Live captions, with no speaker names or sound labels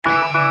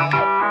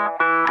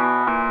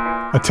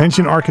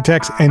Attention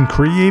architects and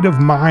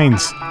creative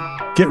minds,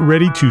 get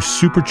ready to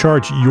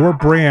supercharge your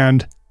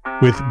brand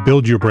with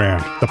Build Your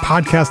Brand, the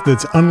podcast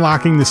that's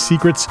unlocking the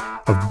secrets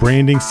of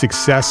branding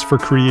success for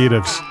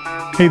creatives.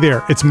 Hey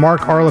there, it's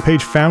Mark R.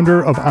 LePage,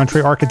 founder of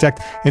Entre Architect,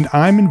 and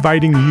I'm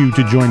inviting you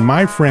to join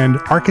my friend,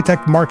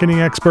 architect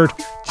marketing expert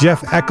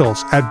Jeff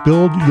Eccles at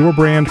Build Your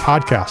Brand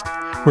podcast,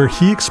 where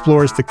he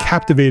explores the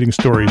captivating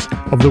stories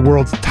of the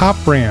world's top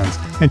brands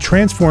and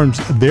transforms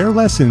their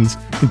lessons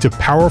into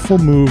powerful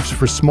moves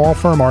for small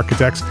firm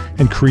architects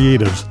and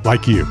creatives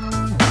like you.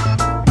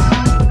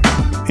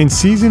 In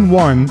Season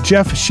 1,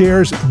 Jeff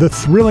shares the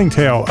thrilling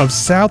tale of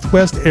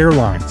Southwest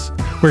Airlines,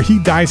 where he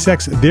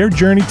dissects their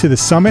journey to the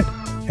summit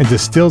and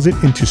distills it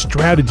into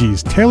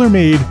strategies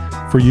tailor-made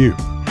for you.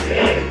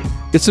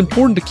 It's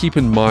important to keep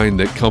in mind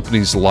that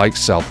companies like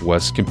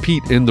Southwest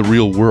compete in the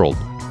real world,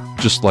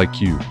 just like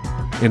you,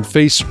 and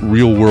face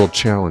real-world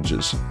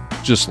challenges,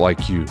 just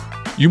like you.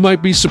 You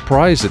might be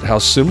surprised at how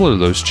similar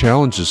those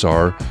challenges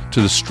are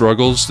to the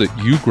struggles that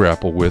you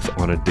grapple with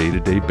on a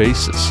day-to-day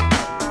basis.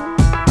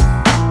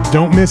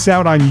 Don't miss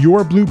out on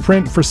your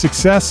blueprint for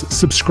success.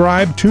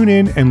 Subscribe, tune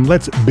in, and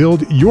let's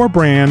build your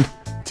brand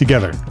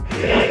together.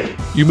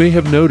 You may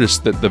have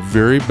noticed that the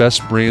very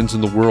best brands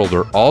in the world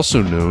are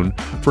also known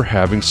for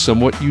having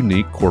somewhat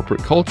unique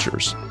corporate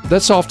cultures.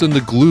 That's often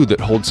the glue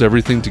that holds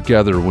everything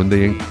together when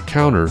they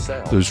encounter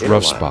those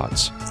rough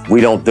spots.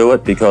 We don't do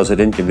it because it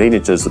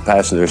inconveniences the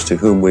passengers to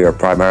whom we are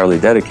primarily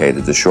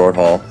dedicated, the short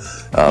haul,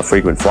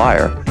 frequent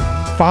flyer.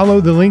 Follow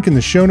the link in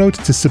the show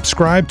notes to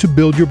subscribe to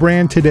Build Your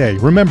Brand today.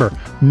 Remember,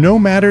 no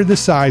matter the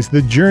size,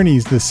 the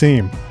journey's the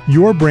same.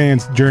 Your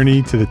brand's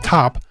journey to the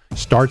top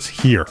starts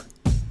here.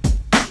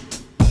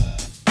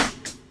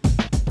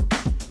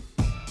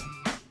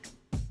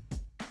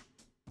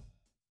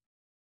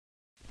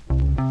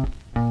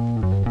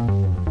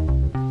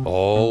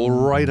 All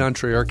right,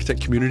 Entre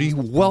Architect community,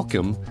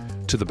 welcome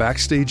to the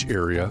backstage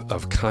area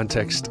of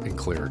Context and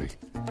Clarity.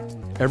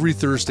 Every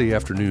Thursday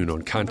afternoon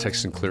on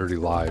Context and Clarity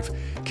Live,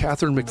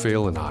 Catherine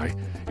McPhail and I,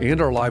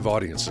 and our live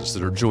audiences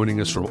that are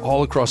joining us from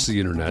all across the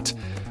internet,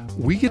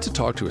 we get to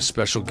talk to a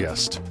special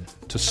guest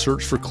to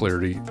search for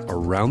clarity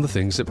around the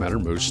things that matter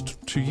most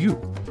to you,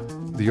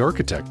 the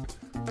architect,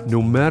 no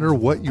matter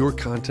what your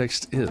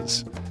context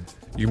is.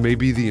 You may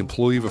be the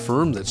employee of a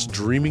firm that's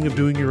dreaming of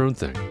doing your own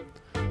thing.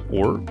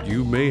 Or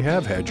you may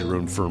have had your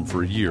own firm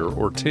for a year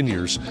or 10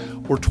 years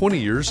or 20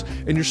 years,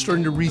 and you're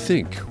starting to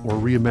rethink or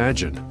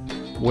reimagine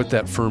what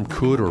that firm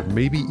could or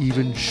maybe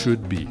even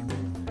should be.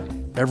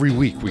 Every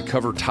week we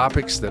cover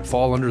topics that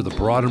fall under the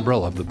broad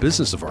umbrella of the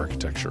business of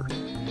architecture,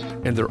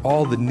 and they're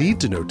all the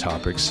need-to-know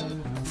topics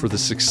for the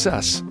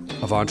success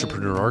of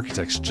entrepreneur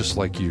architects just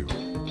like you.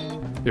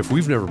 If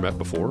we've never met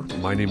before,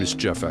 my name is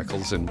Jeff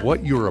Eccles, and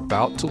what you're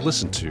about to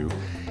listen to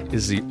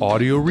is the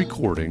audio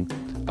recording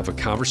of a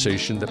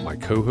conversation that my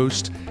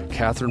co-host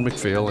Catherine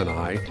McPhail and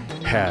I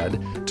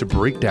had to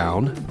break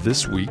down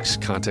this week's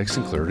Context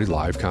and Clarity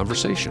Live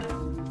conversation.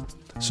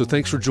 So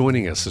thanks for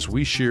joining us as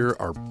we share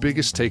our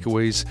biggest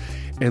takeaways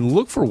and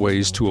look for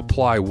ways to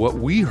apply what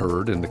we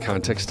heard in the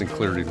Context and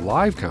Clarity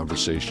Live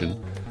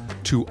conversation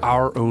to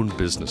our own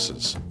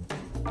businesses.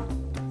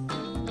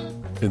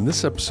 In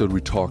this episode,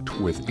 we talked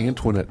with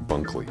Antoinette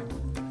Bunkley.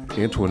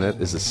 Antoinette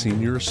is a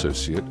senior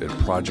associate and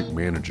project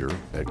manager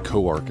at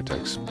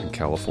Co-Architects in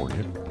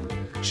California.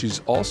 She's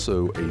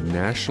also a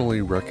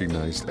nationally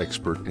recognized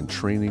expert in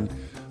training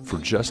for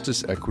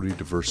justice, equity,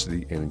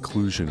 diversity, and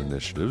inclusion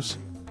initiatives,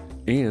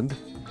 and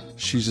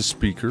she's a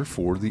speaker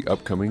for the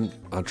upcoming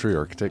Entre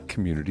Architect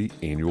Community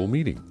Annual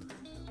Meeting.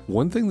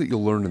 One thing that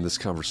you'll learn in this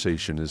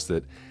conversation is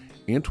that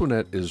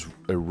Antoinette is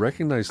a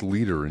recognized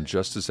leader in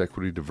justice,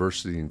 equity,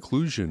 diversity, and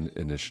inclusion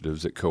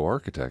initiatives at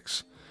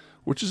Co-Architects,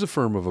 which is a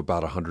firm of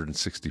about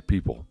 160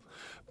 people.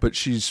 But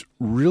she's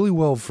really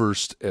well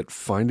versed at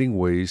finding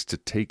ways to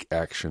take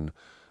action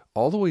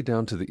all the way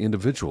down to the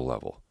individual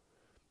level.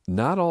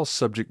 Not all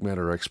subject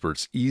matter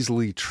experts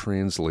easily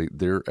translate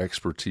their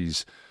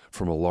expertise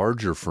from a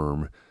larger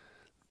firm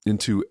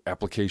into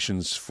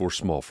applications for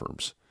small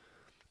firms.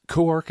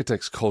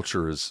 Co-Architects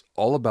culture is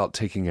all about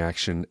taking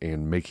action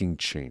and making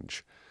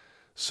change.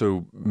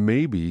 So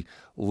maybe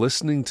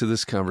listening to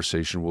this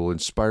conversation will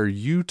inspire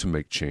you to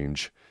make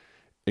change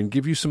and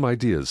give you some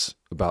ideas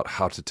about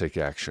how to take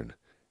action.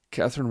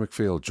 Catherine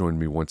McPhail joined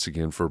me once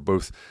again for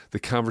both the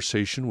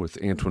conversation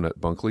with Antoinette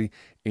Bunkley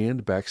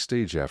and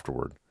backstage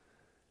afterward.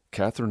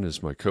 Catherine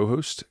is my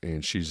co-host,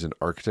 and she's an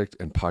architect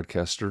and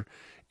podcaster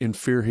in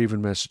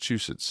Fairhaven,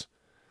 Massachusetts.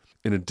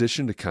 In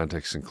addition to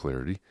Context and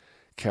Clarity,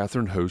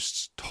 Catherine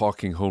hosts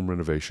Talking Home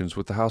Renovations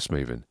with the House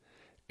Maven,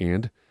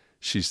 and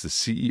she's the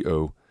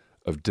CEO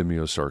of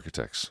Demios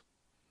Architects.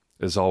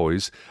 As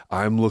always,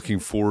 I'm looking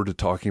forward to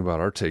talking about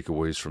our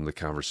takeaways from the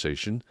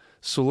conversation,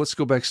 so let's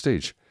go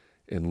backstage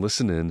and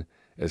listen in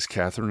as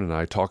Catherine and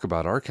I talk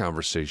about our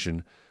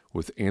conversation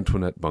with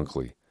Antoinette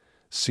Bunkley,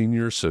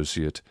 Senior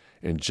Associate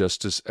and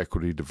Justice,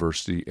 Equity,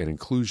 Diversity, and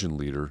Inclusion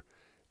Leader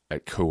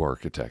at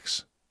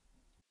Co-Architects.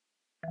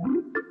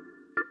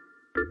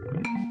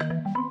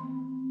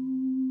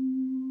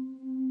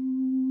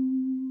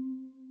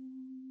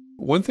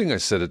 one thing I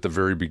said at the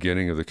very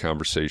beginning of the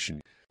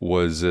conversation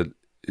was that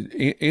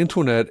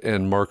Antoinette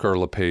and Mark R.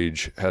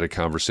 LePage had a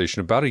conversation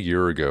about a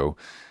year ago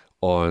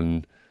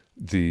on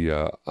the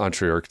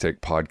EntreArchitect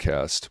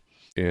podcast.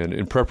 And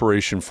in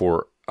preparation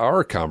for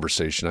our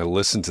conversation, I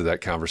listened to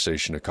that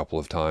conversation a couple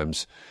of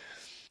times.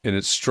 And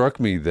it struck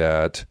me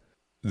that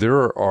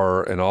there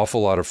are an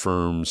awful lot of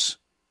firms,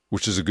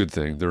 which is a good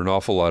thing. There are an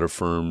awful lot of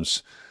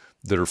firms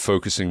that are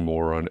focusing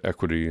more on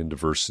equity and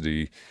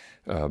diversity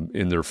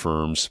in their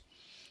firms,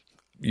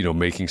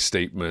 making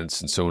statements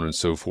and so on and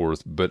so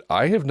forth. But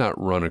I have not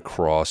run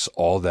across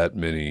all that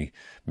many,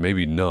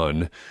 maybe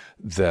none,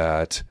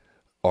 that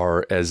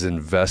are as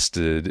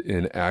invested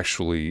in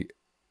actually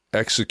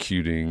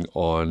executing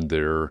on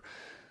their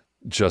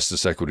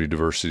justice, equity,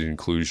 diversity,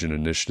 inclusion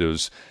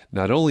initiatives,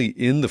 not only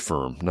in the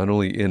firm, not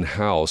only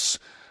in-house,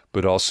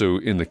 but also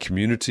in the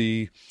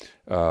community,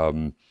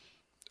 in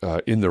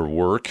their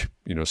work,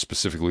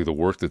 specifically the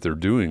work that they're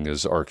doing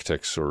as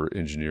architects or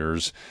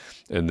engineers,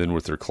 and then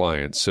with their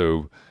clients.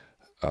 So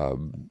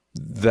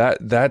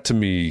that to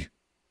me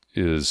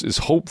is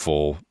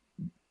hopeful,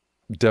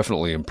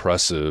 definitely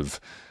impressive.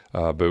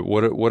 But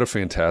what a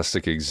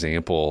fantastic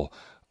example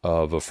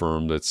of a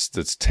firm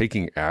that's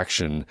taking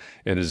action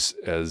and is,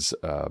 as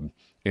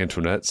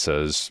Antoinette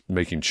says,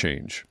 making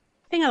change.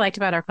 The thing I liked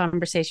about our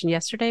conversation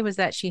yesterday was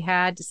that she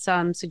had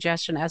some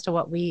suggestion as to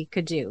what we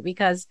could do,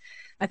 because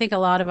I think a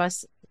lot of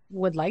us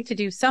would like to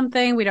do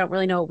something. We don't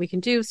really know what we can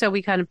do, so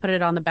we kind of put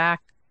it on the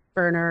back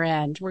burner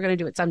and we're going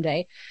to do it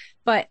someday.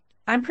 But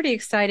I'm pretty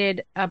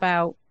excited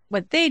about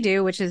what they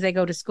do, which is they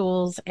go to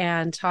schools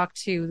and talk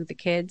to the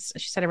kids,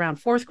 she said around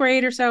 4th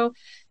grade or so,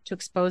 to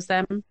expose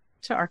them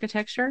to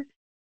architecture.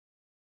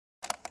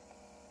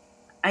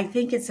 I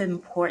think it's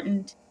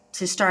important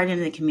to start in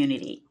the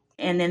community.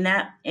 And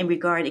in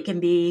regard, it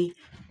can be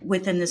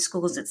within the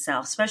schools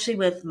itself, especially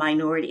with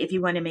minority, if you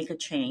want to make a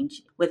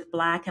change. With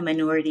Black and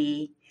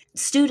minority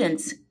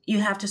students, you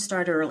have to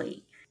start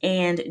early.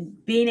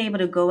 And being able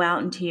to go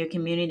out into your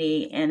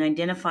community and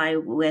identify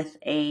with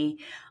a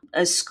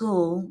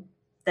school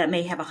that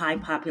may have a high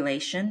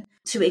population,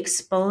 to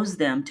expose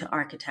them to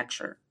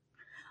architecture.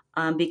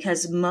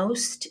 Because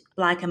most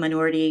Black and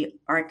minority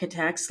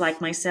architects, like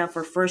myself,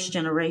 are first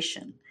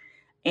generation.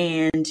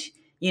 And,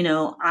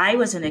 I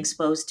wasn't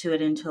exposed to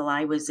it until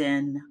I was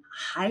in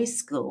high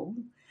school.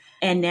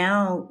 And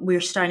now we're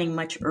starting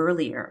much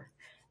earlier.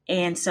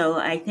 And so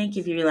I think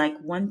if you're like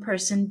one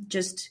person,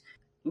 just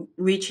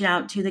reach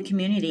out to the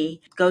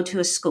community, go to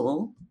a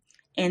school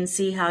and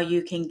see how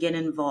you can get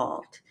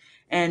involved.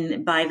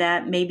 And by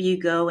that, maybe you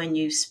go and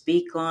you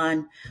speak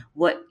on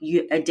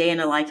a day in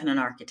the life of an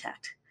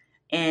architect.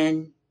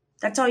 And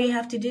that's all you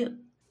have to do.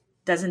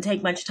 Doesn't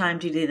take much time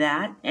to do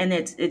that. And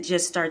it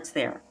just starts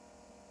there.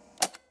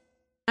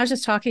 I was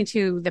just talking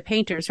to the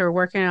painters who are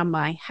working on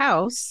my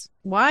house.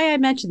 Why I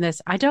mentioned this,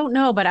 I don't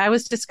know, but I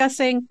was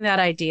discussing that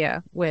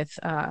idea with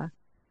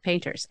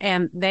painters,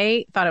 and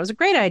they thought it was a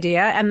great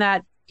idea, and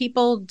that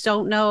people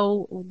don't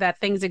know that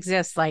things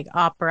exist like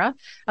opera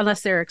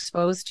unless they're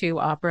exposed to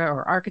opera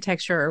or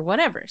architecture or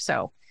whatever.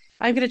 So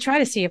I'm going to try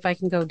to see if I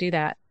can go do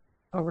that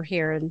over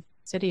here in the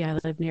city I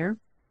live near.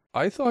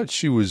 I thought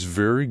she was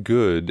very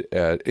good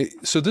at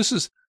it. So this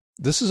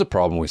is a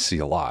problem we see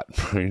a lot,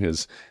 right?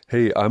 Is,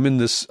 hey, I'm in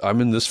this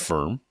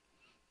firm.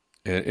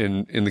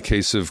 And in the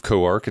case of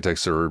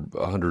co-architects, there are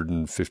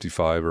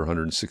 155 or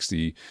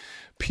 160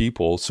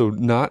 people. So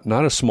not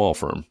a small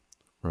firm,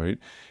 right?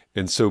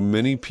 And so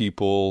many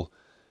people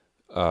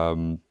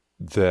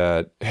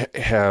that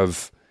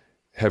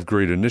have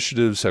great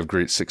initiatives, have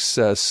great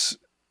success,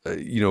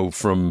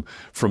 from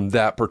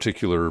that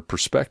particular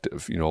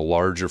perspective, a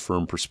larger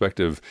firm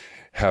perspective,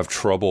 have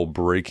trouble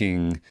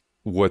breaking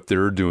what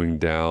they're doing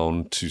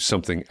down to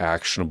something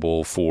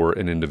actionable for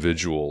an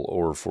individual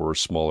or for a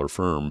smaller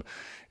firm.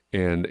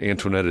 And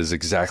Antoinette is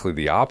exactly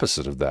the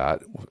opposite of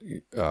that.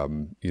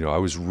 I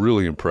was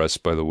really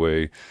impressed by the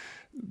way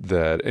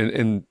that,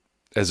 and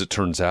as it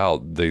turns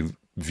out, they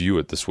view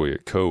it this way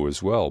at Co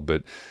as well.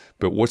 But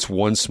what's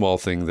one small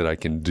thing that I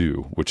can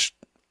do, which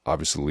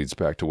obviously leads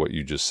back to what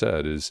you just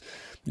said, is,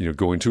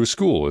 going to a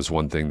school is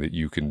one thing that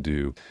you can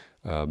do.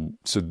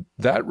 So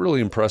that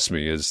really impressed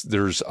me. Is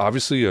there's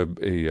obviously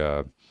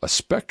a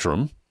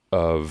spectrum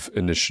of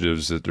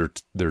initiatives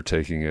that they're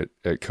taking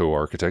at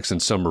Co-Architects,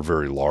 and some are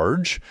very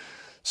large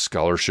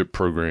scholarship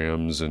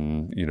programs,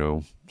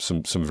 and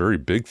some very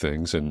big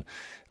things, and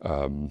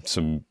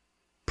some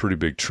pretty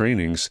big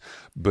trainings,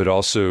 but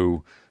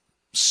also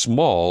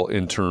small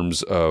in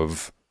terms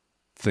of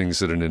things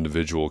that an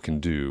individual can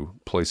do,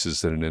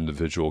 places that an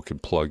individual can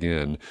plug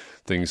in,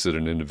 things that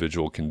an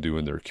individual can do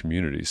in their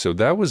community. So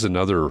that was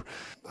another,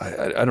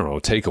 I don't know,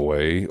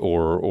 takeaway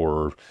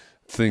or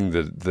thing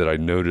that I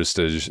noticed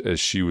as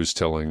she was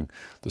telling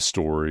the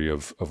story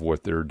of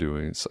what they're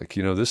doing. It's like,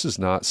 this is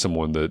not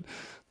someone that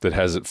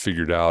has it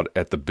figured out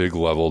at the big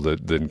level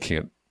that then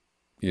can't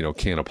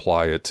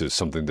apply it to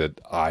something that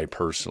I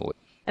personally.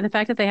 And the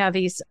fact that they have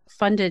these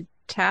funded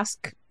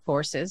task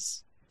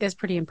forces is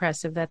pretty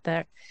impressive.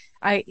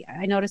 I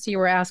noticed you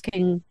were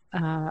asking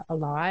a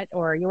lot,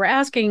 or you were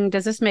asking,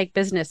 does this make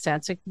business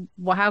sense? Like,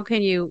 well, how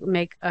can you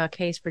make a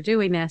case for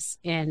doing this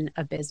in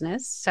a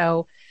business?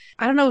 So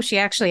I don't know if she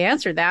actually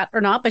answered that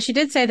or not, but she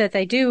did say that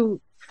they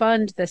do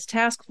fund this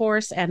task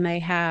force and they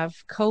have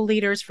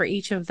co-leaders for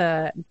each of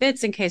the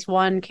bits in case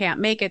one can't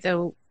make it,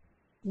 though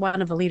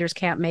one of the leaders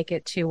can't make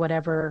it to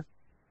whatever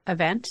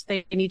event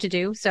they need to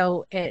do.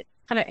 So it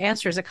kind of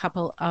answers a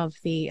couple of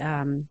the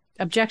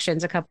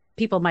objections a couple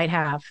people might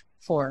have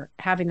for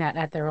having that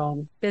at their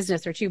own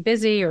business. They're too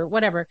busy or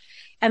whatever.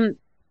 And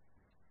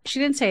she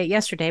didn't say it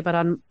yesterday, but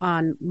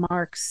on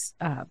Mark's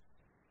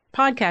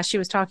podcast, she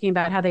was talking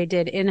about how they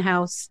did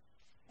in-house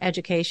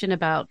education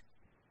about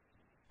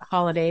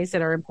holidays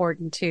that are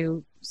important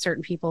to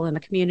certain people in the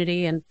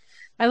community. And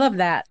I love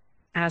that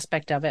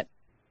aspect of it.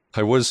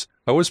 I was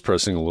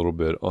pressing a little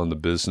bit on the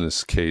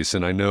business case,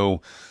 and I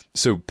know,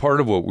 so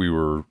part of what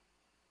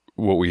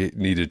we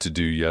needed to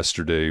do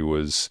yesterday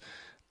was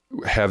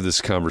have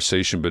this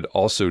conversation, but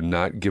also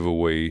not give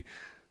away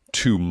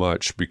too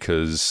much,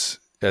 because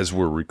as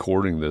we're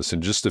recording this,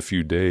 in just a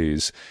few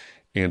days,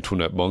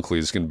 Antoinette Bunkley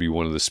is going to be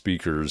one of the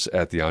speakers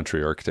at the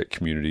EntreArchitect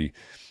Community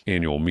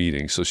annual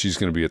meeting. So she's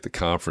going to be at the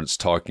conference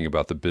talking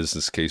about the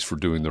business case for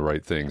doing the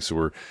right thing.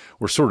 So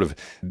we're sort of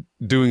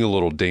doing a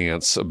little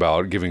dance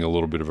about giving a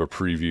little bit of a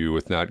preview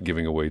with not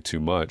giving away too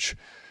much.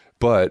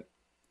 But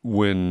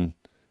when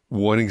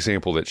one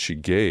example that she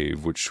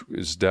gave, which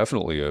is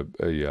definitely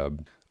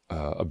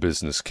a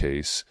business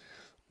case,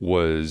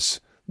 was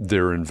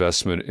their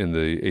investment in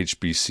the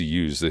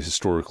HBCUs, the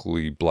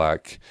historically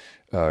Black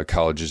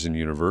colleges and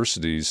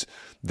universities.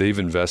 They've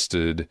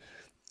invested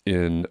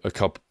in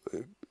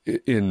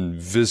in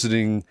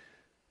visiting,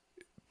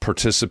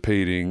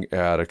 participating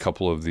at a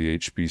couple of the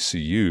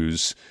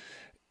HBCUs.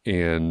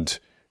 And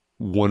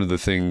one of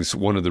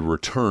the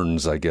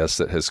returns, I guess,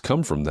 that has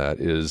come from that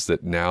is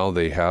that now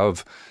they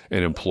have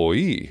an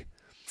employee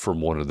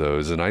from one of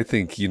those. And I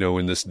think,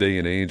 in this day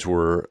and age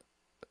where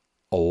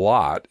a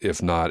lot,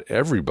 if not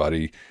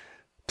everybody,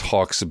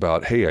 talks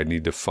about, hey, I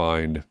need to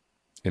find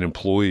an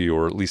employee,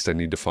 or at least I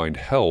need to find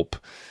help,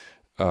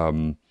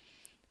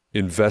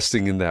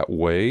 investing in that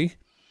way,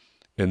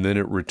 and then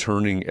it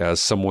returning as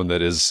someone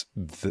that is,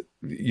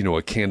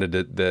 a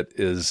candidate that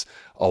is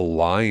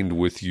aligned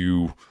with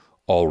you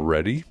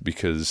already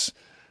because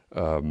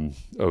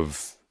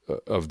of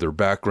their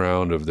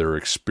background, of their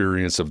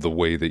experience, of the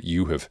way that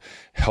you have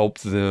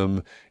helped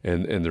them,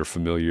 and their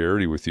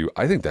familiarity with you.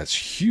 I think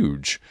that's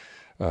huge.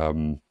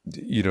 So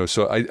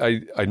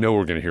I know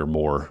we're going to hear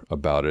more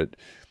about it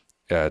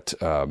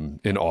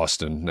in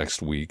Austin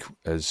next week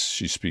as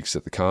she speaks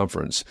at the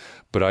conference.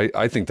 But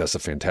I think that's a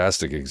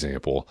fantastic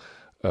example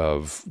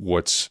of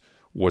what's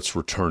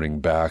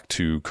returning back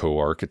to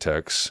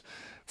co-architects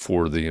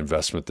for the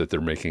investment that they're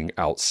making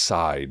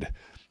outside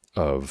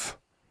of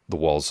the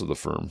walls of the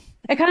firm.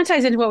 It kind of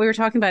ties into what we were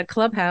talking about at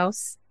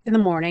Clubhouse in the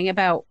morning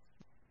about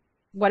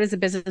what is a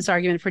business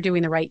argument for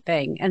doing the right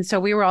thing. And so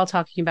we were all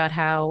talking about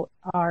how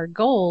our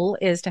goal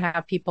is to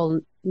have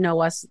people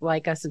know us,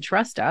 like us, and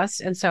trust us.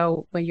 And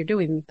so when you're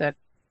doing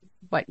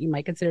what you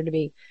might consider to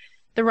be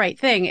the right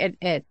thing, it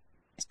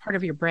is part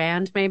of your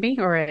brand, maybe,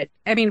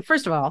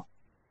 first of all,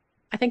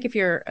 I think if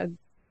you're a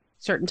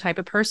certain type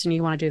of person,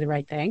 you want to do the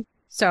right thing.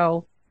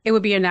 So it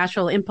would be a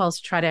natural impulse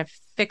to try to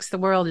fix the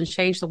world and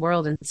change the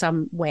world in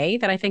some way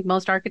that I think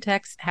most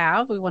architects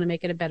have. We want to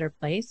make it a better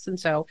place. And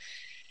so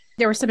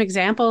there were some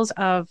examples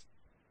of,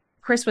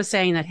 Chris was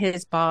saying that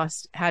his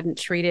boss hadn't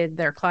treated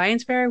their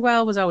clients very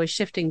well, was always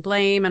shifting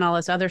blame and all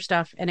this other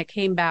stuff. And it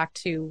came back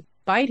to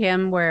bite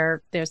him,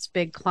 where this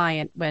big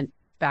client went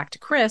back to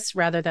Chris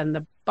rather than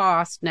the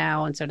boss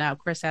now. And so now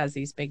Chris has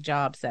these big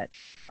jobs that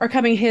are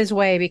coming his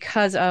way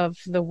because of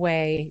the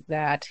way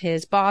that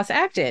his boss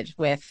acted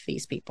with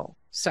these people.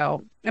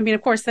 So,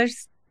 of course,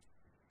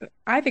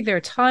 I think there are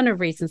a ton of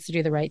reasons to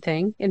do the right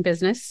thing in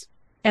business.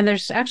 And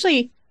there's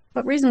actually,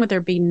 what reason would there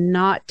be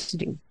not to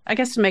do? I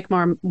guess to make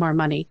more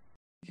money.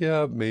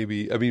 Yeah,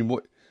 maybe.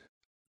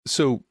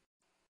 So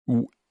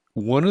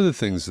one of the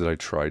things that I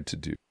tried to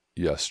do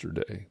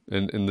yesterday,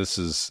 and this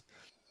is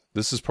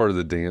part of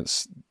the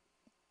dance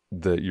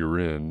that you're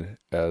in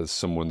as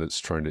someone that's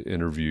trying to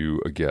interview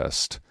a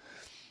guest.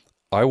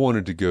 I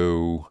wanted to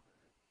go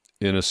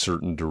in a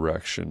certain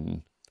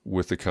direction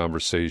with the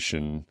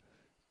conversation,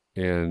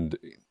 and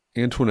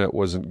Antoinette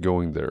wasn't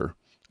going there,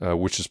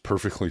 which is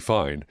perfectly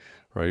fine,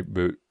 right?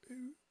 But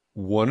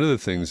one of the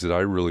things that I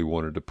really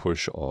wanted to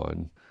push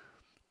on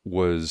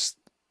was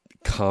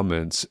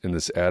comments and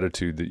this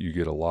attitude that you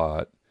get a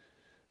lot,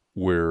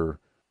 where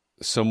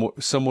someone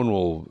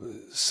will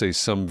say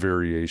some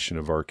variation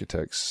of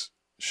architects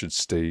should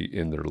stay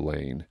in their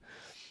lane.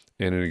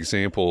 And an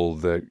example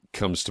that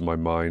comes to my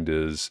mind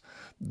is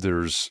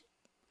there's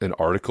an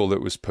article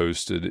that was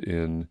posted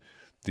in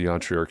the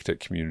EntreArchitect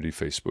Community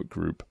Facebook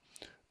group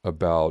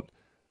about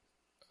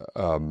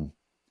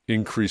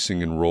increasing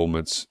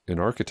enrollments in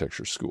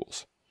architecture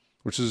schools,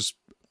 which is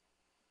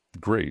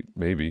great.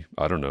 Maybe,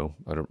 I don't know.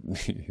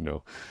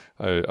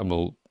 I'm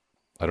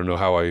I don't know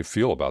how I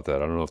feel about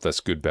that. I don't know if that's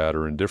good, bad,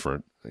 or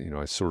indifferent.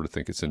 I sort of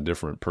think it's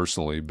indifferent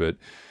personally, but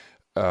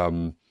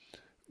in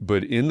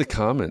the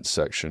comments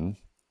section,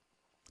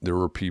 there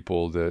were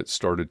people that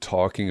started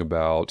talking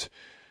about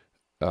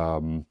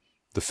the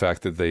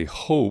fact that they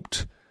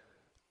hoped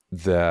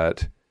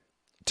that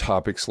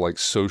topics like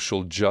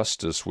social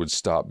justice would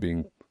stop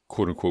being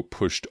quote unquote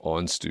pushed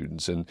on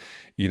students. And,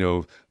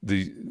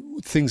 the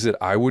things that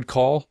I would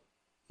call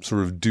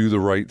sort of do the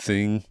right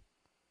thing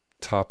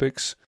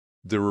topics,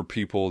 there were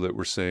people that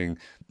were saying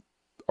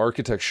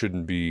architects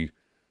shouldn't be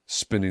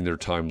spending their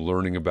time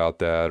learning about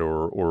that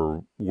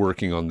or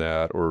working on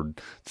that or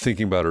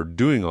thinking about or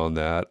doing on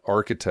that,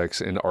 architects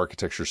and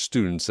architecture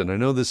students. And I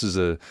know this is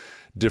a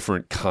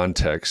different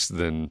context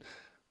than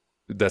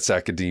that's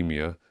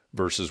academia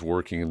versus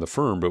working in the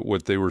firm. But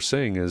what they were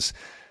saying is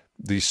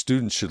these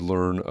students should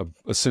learn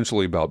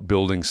essentially about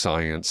building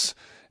science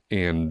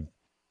and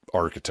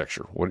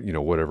architecture,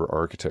 whatever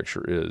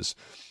architecture is.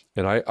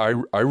 And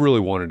I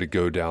really wanted to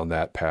go down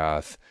that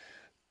path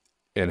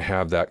and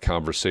have that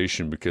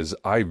conversation because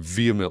I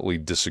vehemently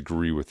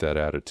disagree with that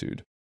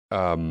attitude.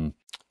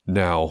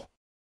 Now,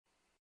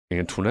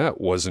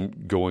 Antoinette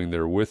wasn't going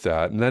there with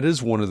that. And that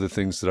is one of the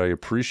things that I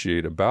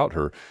appreciate about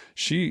her.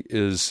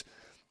 She's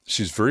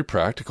very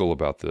practical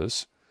about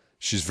this.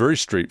 She's very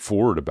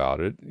straightforward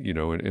about it,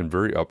 and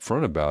very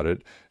upfront about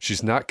it.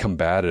 She's not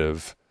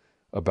combative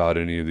about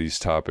any of these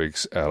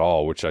topics at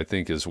all, which I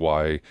think is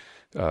why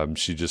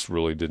she just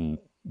really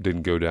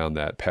didn't go down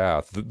that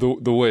path.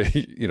 The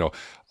way,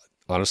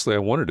 honestly, I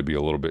wanted to be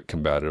a little bit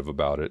combative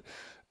about it.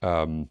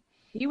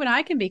 You and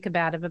I can be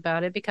combative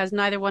about it because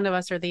neither one of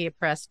us are the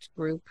oppressed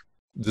group.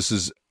 This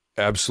is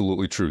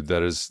absolutely true.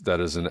 That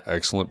is an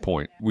excellent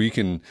point. We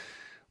can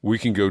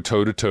go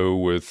toe to toe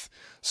with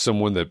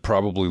someone that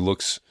probably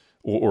looks,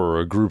 or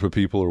a group of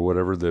people or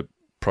whatever that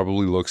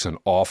probably looks an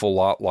awful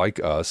lot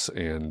like us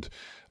and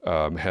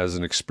has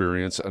an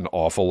experience an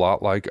awful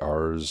lot like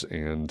ours,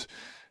 and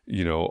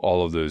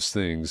all of those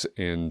things.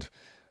 And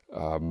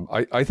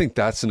I think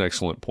that's an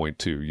excellent point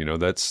too.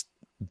 That's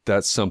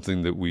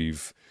something that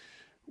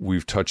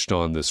we've touched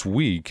on this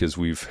week as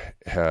we've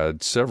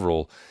had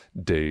several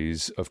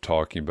days of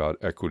talking about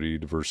equity,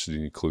 diversity,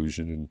 and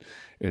inclusion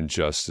and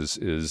justice,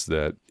 is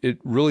that it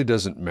really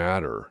doesn't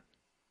matter.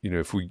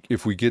 If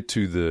we get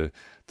to the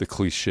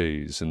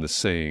cliches and the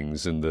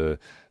sayings and the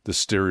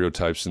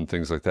stereotypes and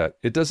things like that,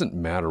 it doesn't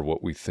matter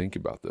what we think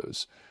about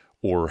those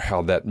or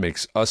how that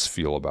makes us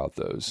feel about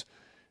those.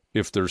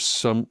 If there's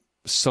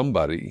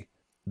somebody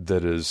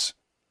that is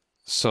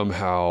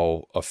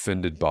somehow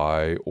offended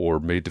by or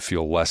made to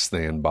feel less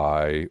than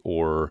by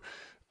or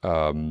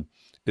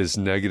is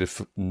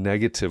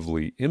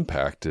negatively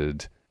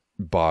impacted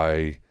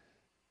by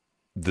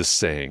this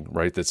saying,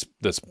 right? That's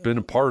been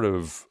a part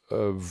of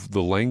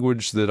the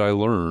language that I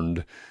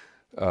learned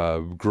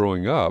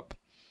growing up.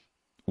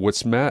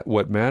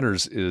 What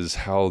matters is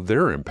how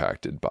they're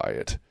impacted by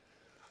it.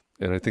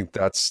 And I think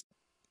that's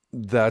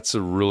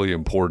a really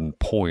important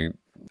point.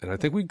 And I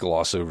think we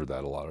gloss over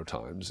that a lot of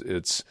times.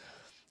 It's,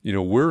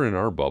 we're in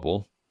our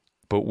bubble,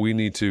 but we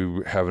need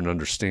to have an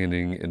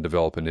understanding and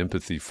develop an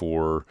empathy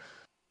for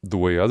the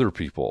way other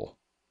people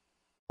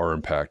are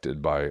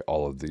impacted by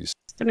all of these.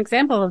 An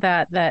example of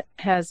that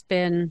has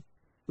been,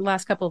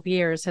 last couple of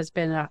years, has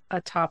been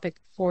a topic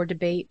for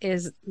debate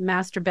is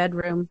master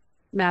bedroom,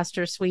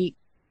 master suite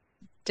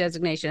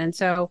designation. And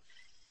so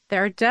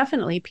there are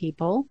definitely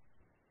people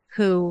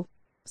who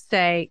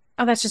say,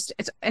 oh, it's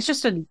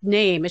just a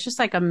name. It's just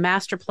like a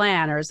master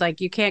plan, or it's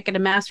like, you can't get a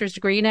master's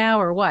degree now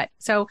or what?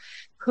 So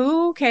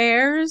who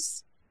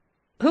cares?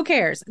 Who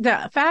cares?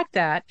 The fact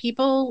that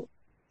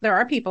there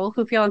are people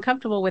who feel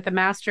uncomfortable with a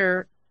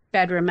master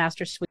bedroom,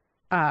 master suite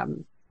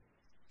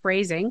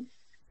phrasing.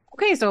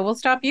 Okay, so we'll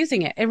stop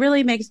using it. It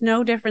really makes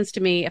no difference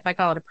to me if I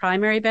call it a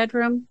primary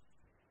bedroom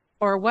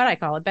or what I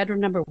call it, bedroom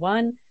number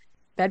 1,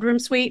 bedroom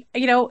suite.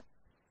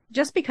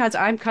 Just because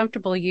I'm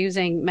comfortable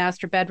using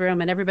master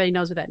bedroom and everybody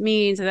knows what that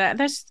means,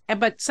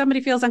 but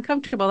somebody feels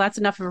uncomfortable, that's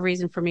enough of a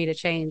reason for me to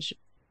change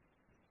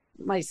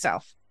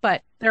myself.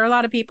 But there are a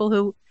lot of people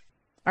who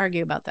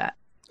argue about that.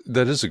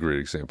 That is a great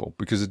example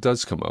because it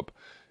does come up,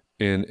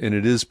 and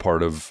it is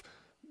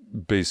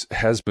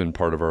has been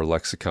part of our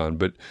lexicon.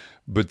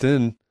 But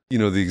then,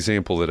 the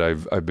example that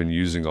I've been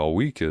using all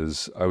week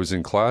is I was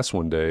in class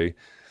one day,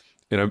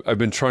 and I've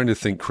been trying to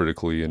think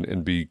critically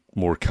and be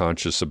more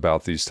conscious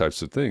about these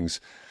types of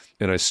things.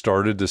 And I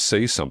started to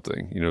say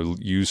something,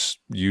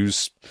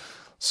 use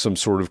some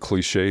sort of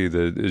cliche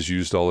that is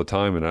used all the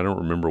time. And I don't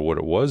remember what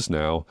it was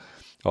now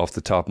off the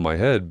top of my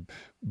head.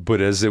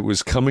 But as it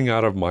was coming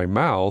out of my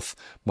mouth,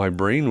 my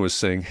brain was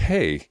saying,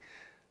 hey,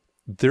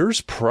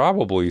 there's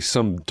probably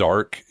some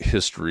dark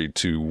history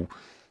to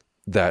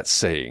that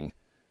saying.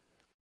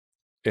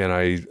 And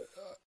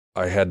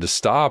I had to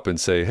stop and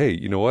say, hey,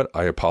 you know what?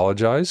 I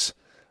apologize.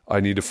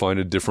 I need to find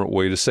a different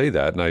way to say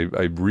that. And I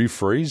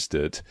rephrased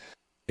it.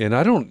 And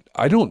I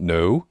don't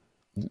know,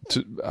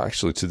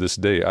 to this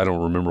day, I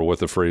don't remember what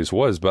the phrase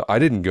was, but I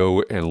didn't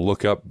go and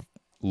look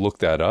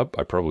that up.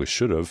 I probably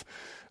should have.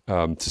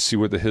 to see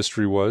what the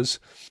history was.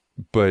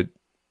 But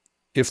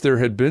if there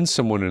had been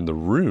someone in the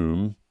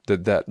room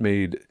that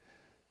made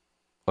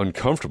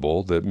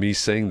uncomfortable, that me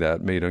saying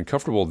that made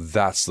uncomfortable,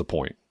 that's the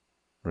point,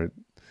 right?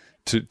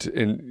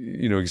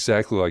 And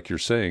exactly like you're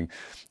saying,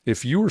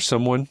 if you were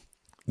someone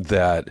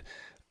that,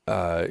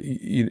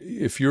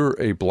 if you're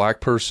a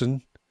Black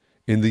person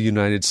in the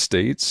United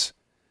States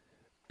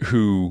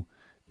who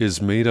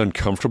is made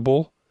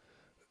uncomfortable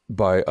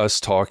by us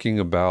talking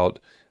about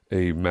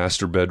a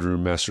master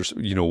bedroom,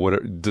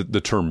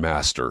 the term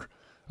master.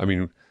 I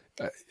mean,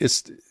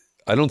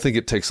 I don't think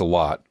it takes a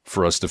lot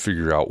for us to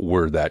figure out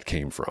where that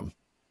came from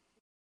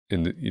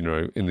in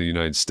the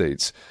United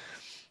States.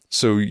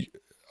 So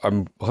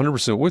I'm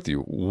 100% with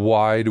you.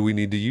 Why do we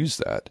need to use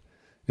that?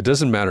 It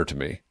doesn't matter to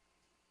me,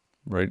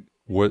 right?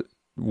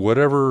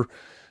 Whatever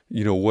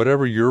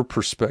your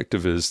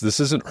perspective is, this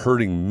isn't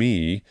hurting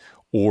me,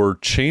 or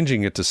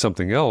changing it to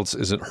something else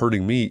isn't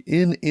hurting me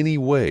in any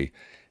way.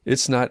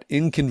 It's not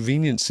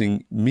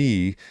inconveniencing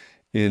me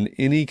in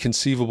any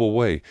conceivable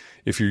way.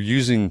 If you're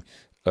using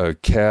a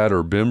CAD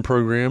or BIM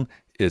program,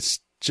 it's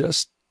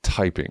just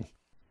typing.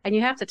 And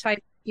you have to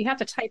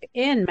type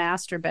in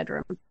master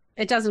bedroom.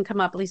 It doesn't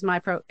come up, at least my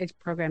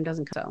program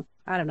doesn't come. So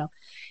I don't know.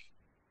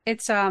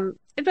 It's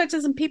in fact,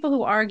 some people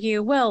who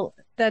argue, well,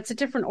 that's a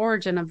different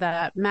origin of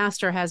that.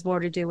 Master has more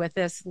to do with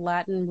this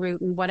Latin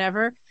root and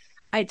whatever.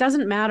 It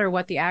doesn't matter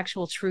what the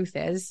actual truth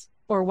is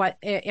or what,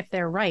 if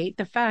they're right.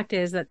 The fact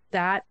is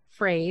that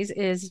phrase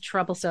is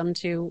troublesome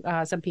to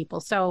some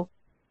people. So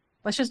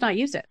let's just not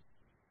use it.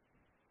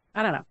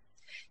 I don't know.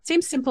 It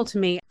seems simple to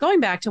me. Going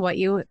back to what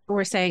you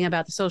were saying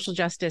about the social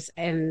justice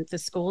and the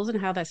schools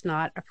and how that's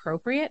not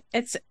appropriate.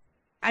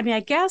 I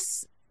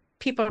guess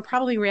people are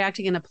probably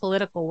reacting in a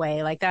political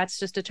way, like that's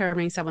just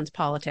determining someone's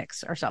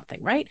politics or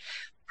something, right?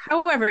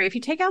 However, if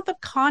you take out the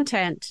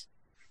content,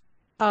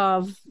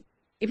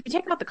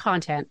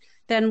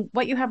 then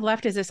what you have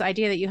left is this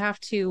idea that you have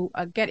to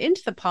get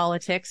into the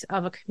politics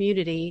of a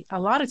community a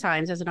lot of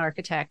times as an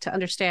architect to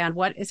understand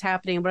what is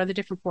happening, what are the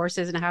different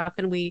forces, and how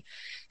can we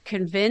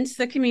convince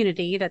the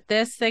community that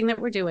this thing that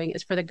we're doing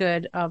is for the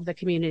good of the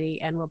community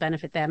and will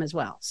benefit them as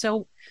well.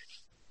 So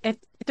at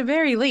the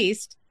very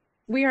least,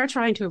 we are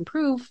trying to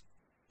improve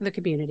the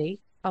community,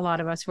 a lot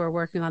of us who are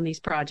working on these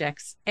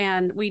projects,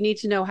 and we need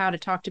to know how to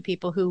talk to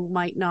people who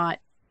might not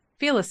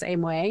feel the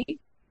same way,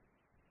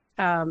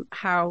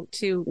 how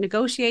to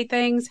negotiate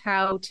things,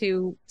 how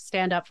to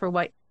stand up for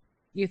what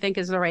you think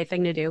is the right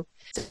thing to do.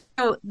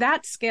 So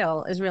that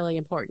skill is really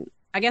important.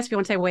 I guess if you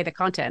want to take away the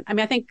content,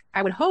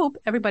 I would hope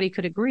everybody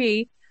could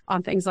agree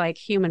on things like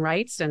human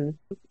rights. And,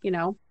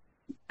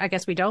 I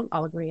guess we don't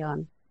all agree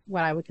on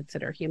what I would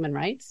consider human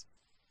rights.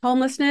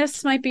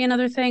 Homelessness might be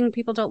another thing.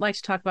 People don't like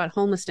to talk about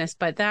homelessness,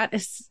 but that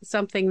is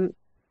something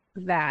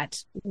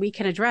that we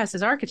can address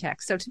as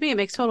architects. So to me, it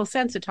makes total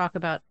sense to talk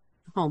about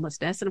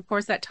homelessness. And of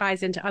course, that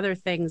ties into other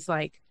things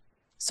like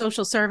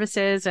social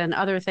services and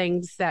other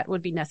things that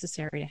would be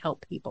necessary to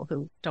help people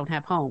who don't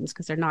have homes,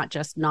 because they're not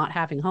just not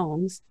having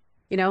homes,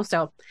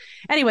 So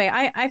anyway,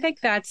 I think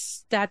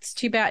that's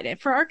too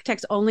bad for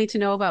architects only to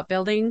know about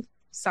building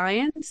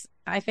science.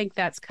 I think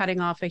that's cutting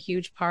off a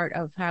huge part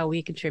of how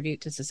we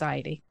contribute to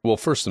society. Well,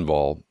 first of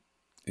all,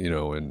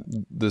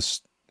 and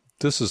this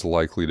is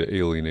likely to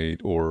alienate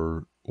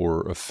or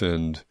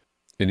offend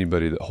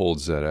anybody that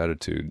holds that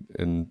attitude.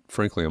 And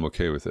frankly, I'm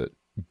okay with it.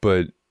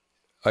 But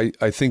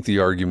I think the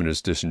argument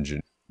is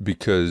disingenuous,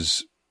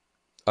 because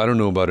I don't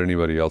know about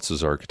anybody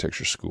else's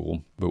architecture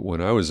school, but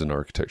when I was in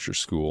architecture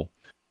school,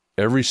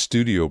 every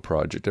studio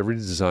project, every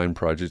design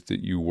project that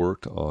you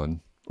worked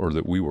on, or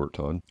that we worked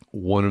on,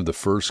 one of the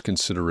first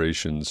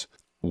considerations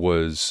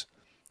was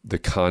the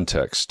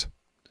context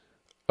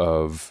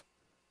of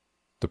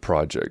the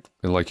project.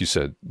 And like you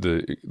said,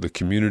 the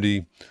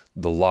community,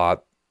 the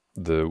lot,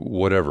 the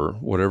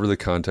whatever the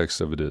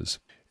context of it is.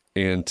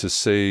 And to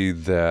say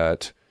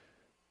that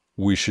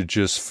we should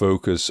just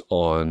focus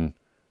on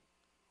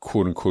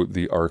quote unquote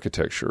the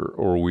architecture,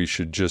 or we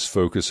should just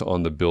focus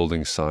on the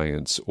building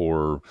science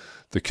or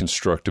the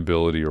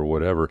constructability or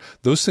whatever,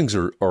 those things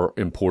are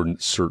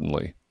important,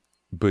 certainly.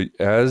 But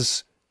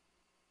as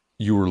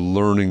you were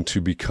learning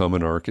to become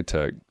an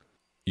architect,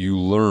 you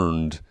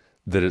learned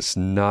that it's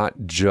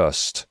not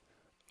just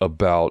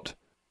about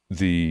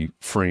the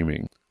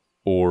framing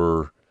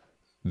or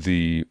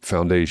the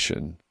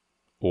foundation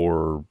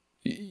or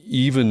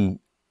even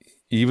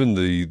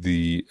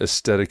the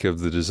aesthetic of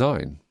the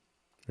design.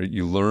 Right?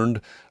 You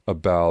learned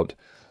about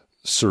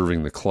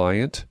serving the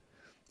client.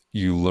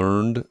 You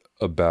learned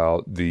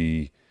about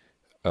you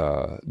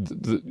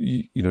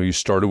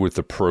started with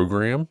the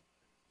program.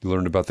 You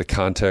learned about the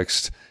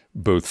context,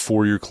 both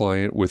for your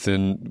client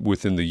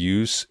within the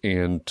use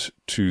and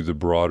to the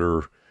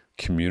broader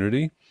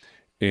community.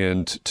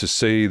 And to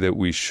say that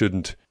we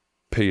shouldn't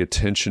pay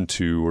attention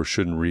to or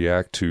shouldn't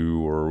react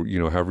to, or,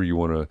 however you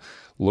want to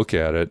look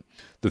at it,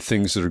 the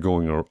things that are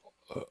going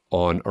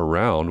on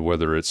around,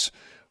 whether it's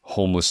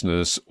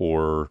homelessness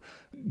or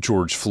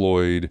George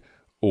Floyd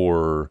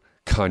or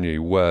Kanye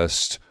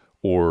West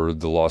or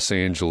the Los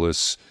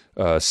Angeles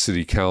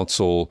City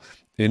Council,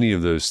 any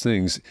of those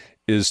things,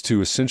 is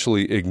to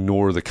essentially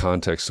ignore the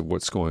context of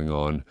what's going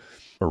on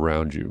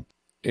around you.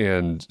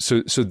 And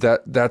so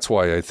that's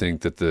why I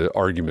think that the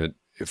argument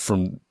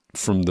from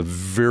the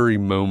very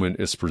moment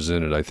it's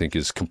presented, I think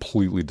is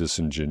completely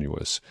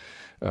disingenuous.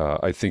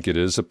 I think it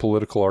is a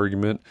political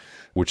argument,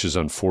 which is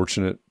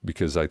unfortunate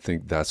because I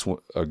think that's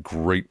a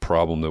great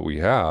problem that we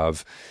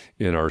have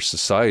in our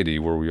society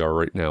where we are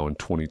right now in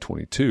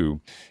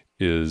 2022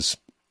 is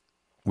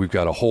we've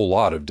got a whole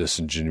lot of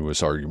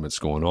disingenuous arguments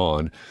going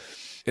on,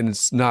 and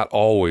it's not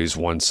always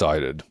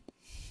one-sided.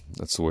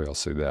 That's the way I'll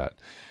say that.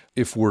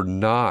 If we're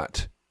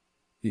not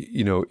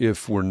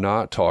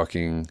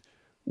talking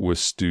with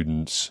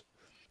students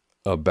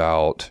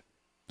about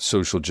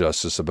social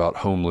justice, about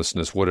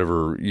homelessness,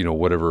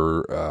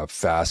 whatever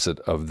facet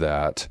of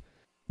that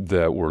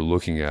we're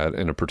looking at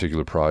in a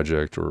particular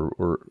project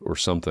or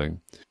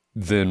something,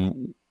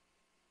 then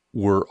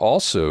we're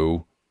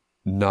also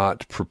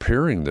not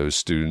preparing those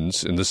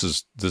students. And this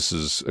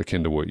is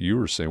akin to what you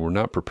were saying. We're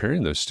not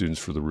preparing those students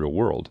for the real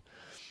world.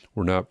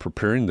 We're not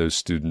preparing those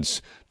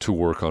students to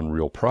work on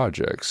real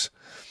projects.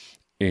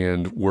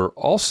 And we're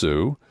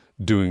also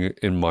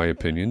in my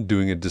opinion,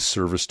 doing a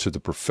disservice to the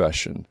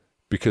profession.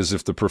 Because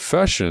if the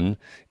profession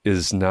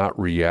is not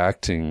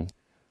reacting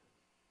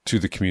to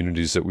the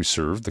communities that we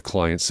serve, the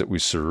clients that we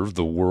serve,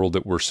 the world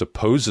that we're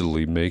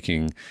supposedly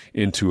making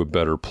into a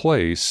better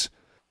place,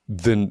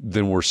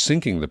 then we're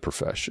sinking the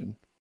profession.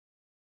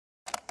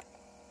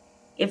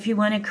 If you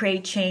want to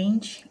create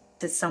change,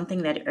 it's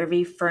something that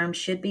every firm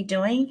should be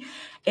doing.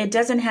 It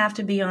doesn't have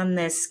to be on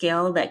the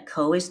scale that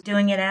Co is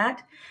doing it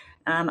at.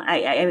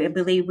 I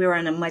believe we're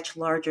on a much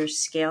larger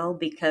scale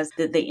because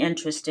the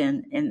interest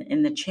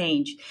in the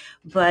change.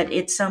 But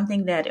it's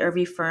something that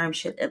every firm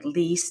should at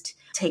least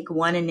take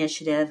one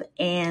initiative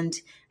and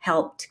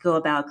help to go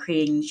about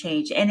creating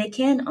change. And it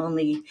can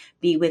only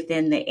be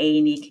within the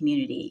A&E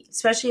community,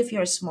 especially if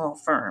you're a small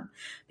firm,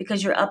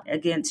 because you're up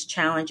against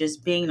challenges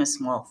being a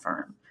small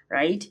firm.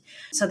 Right?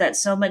 So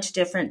that's so much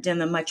different than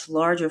the much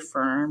larger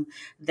firm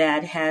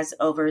that has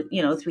over,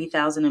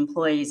 3,000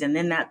 employees. And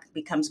then that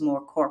becomes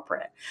more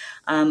corporate.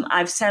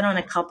 I've sat on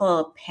a couple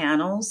of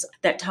panels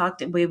that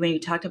when we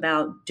talked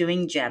about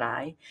doing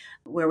JEDI,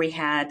 where we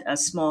had a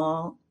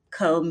small,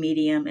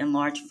 medium, and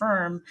large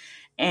firm.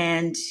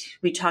 And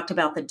we talked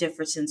about the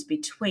differences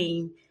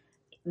between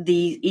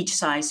each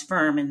size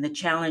firm and the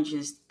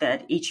challenges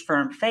that each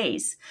firm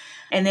face.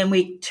 And then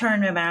we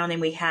turned around and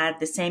we had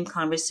the same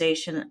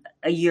conversation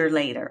a year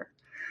later,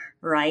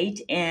 right?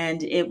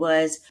 And it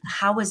was,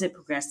 how was it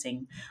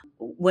progressing?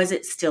 Was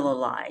it still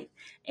alive?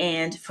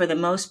 And for the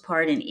most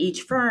part, in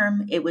each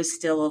firm, it was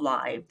still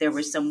alive. There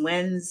were some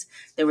wins,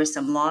 there were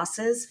some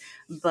losses,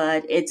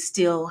 but it's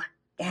still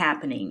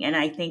happening. And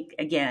I think,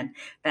 again,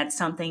 that's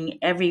something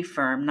every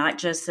firm, not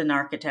just an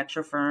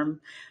architecture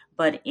firm,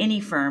 but any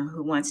firm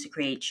who wants to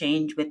create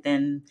change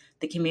within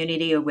the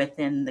community or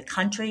within the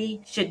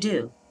country should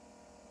do.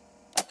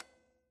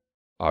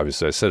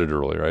 Obviously, I said it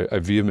earlier. I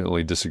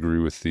vehemently disagree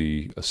with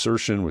the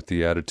assertion, with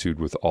the attitude,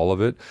 with all of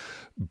it.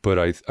 But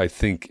I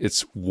think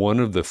it's one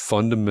of the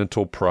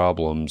fundamental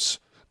problems,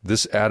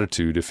 this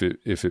attitude, if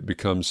it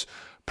becomes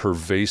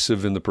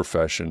pervasive in the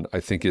profession, I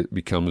think it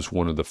becomes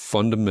one of the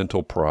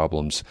fundamental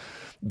problems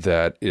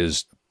that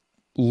is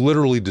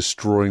literally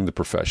destroying the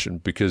profession.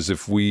 Because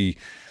if we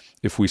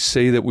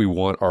say that we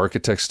want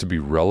architects to be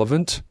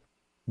relevant,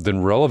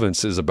 then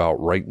relevance is about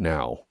right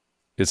now.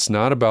 It's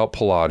not about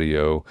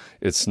Palladio.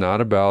 It's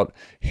not about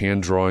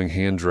hand drawing,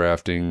 hand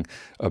drafting,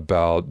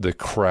 about the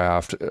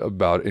craft,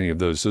 about any of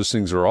those. Those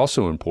things are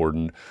also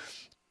important.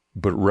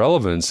 But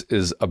relevance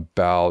is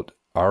about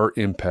our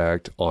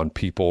impact on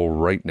people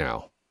right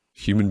now,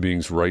 human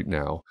beings right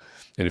now.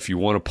 And if you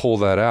want to pull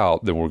that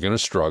out, then we're going to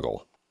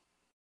struggle.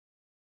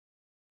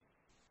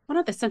 One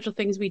of the central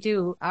things we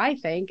do, I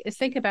think, is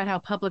think about how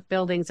public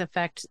buildings have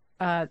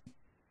a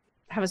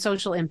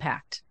social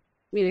impact.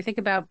 I mean, you think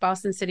about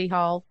Boston City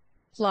Hall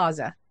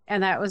Plaza,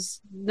 and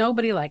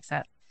nobody likes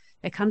that.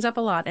 It comes up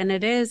a lot, and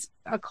it is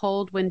a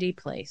cold, windy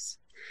place.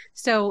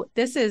 So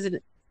to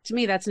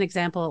me, that's an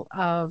example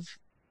of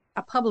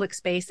a public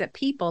space that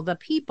the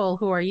people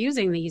who are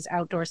using these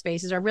outdoor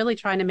spaces are really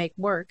trying to make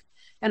work,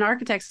 and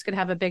architects could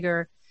have a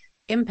bigger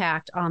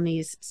impact on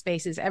these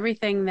spaces.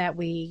 Everything that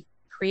we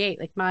create,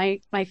 like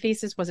my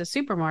thesis was a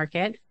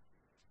supermarket,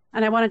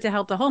 and I wanted to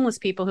help the homeless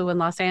people who in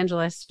Los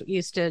Angeles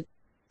used to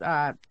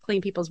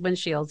clean people's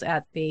windshields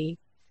at the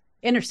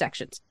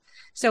intersections.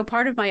 So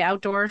part of my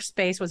outdoor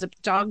space was a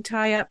dog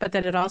tie-up, but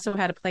then it also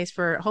had a place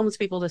for homeless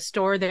people to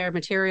store their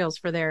materials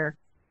for their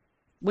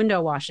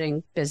window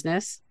washing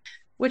business,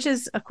 which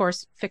is, of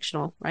course,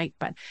 fictional, right?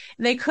 But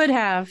they could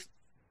have,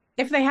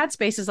 if they had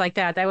spaces like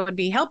that, that would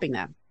be helping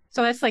them.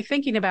 So that's like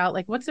thinking about,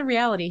 like, what's the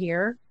reality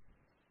here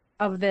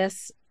of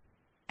this,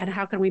 and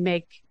how can we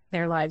make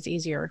their lives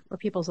easier, or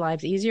people's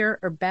lives easier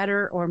or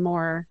better or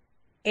more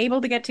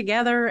able to get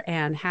together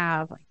and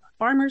have like a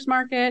farmer's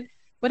market,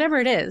 whatever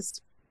it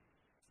is.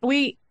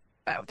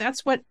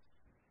 That's what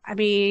I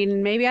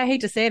mean, maybe I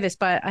hate to say this,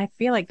 but I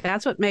feel like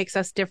that's what makes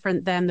us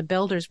different than the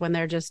builders when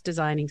they're just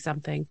designing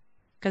something,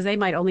 because they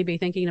might only be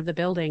thinking of the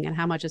building and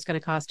how much it's going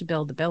to cost to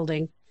build the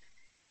building,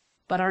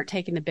 but aren't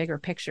taking the bigger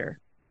picture,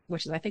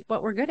 which is, I think,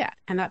 what we're good at.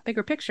 And that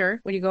bigger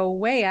picture, when you go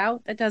way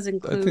out, that does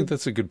include. I think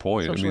that's a good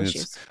point. I mean,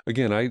 issues. It's,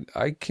 again,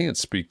 I can't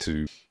speak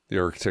to the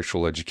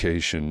architectural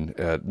education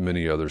at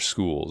many other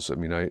schools. I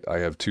mean, I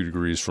have 2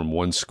 degrees from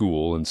one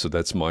school, and so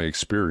that's my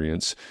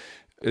experience.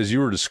 As you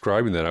were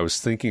describing that, I was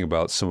thinking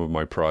about some of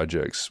my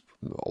projects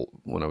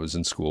when I was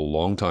in school a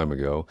long time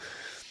ago.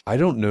 I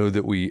don't know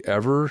that we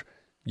ever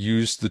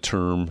used the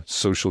term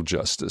social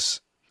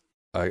justice.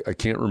 I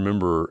can't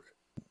remember.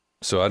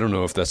 So I don't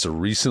know if that's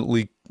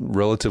a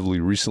relatively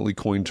recently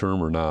coined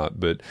term or not,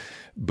 but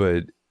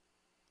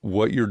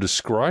what you're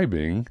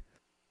describing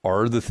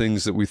are the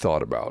things that we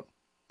thought about,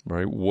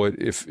 right? What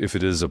if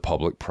it is a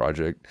public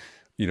project,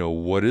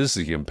 what is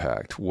the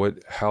impact?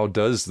 How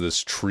does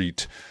this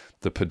treat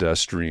the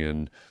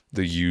pedestrian,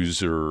 the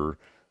user,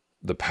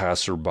 the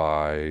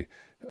passerby,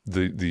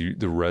 the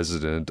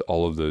resident,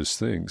 all of those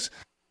things?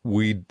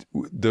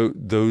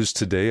 Those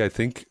today, I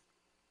think,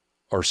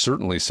 are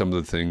certainly some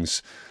of the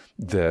things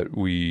that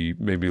we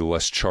maybe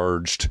less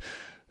charged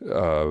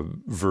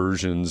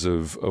versions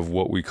of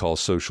what we call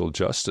social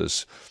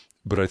justice.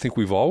 But I think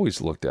we've always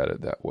looked at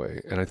it that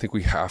way. And I think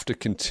we have to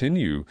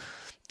continue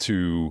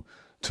to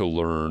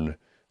learn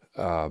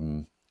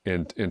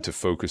and to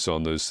focus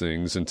on those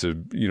things and to,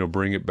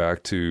 bring it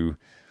back to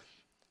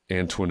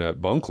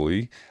Antoinette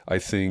Bunkley. I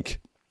think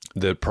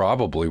that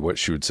probably what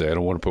she would say, I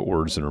don't want to put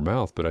words in her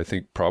mouth, but I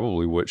think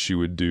probably what she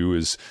would do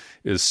is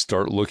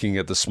start looking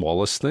at the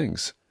smallest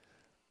things.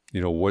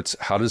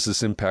 How does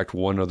this impact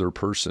one other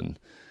person,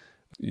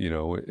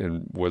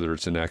 and whether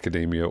it's in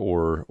academia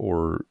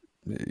or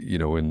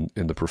in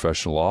the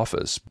professional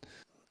office.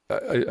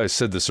 I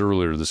said this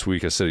earlier this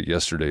week. I said it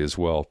yesterday as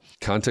well.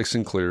 Context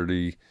and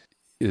Clarity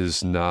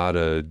is not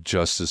a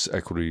justice,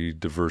 equity,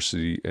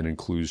 diversity, and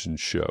inclusion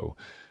show.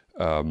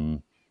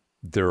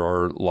 There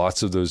are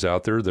lots of those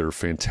out there that are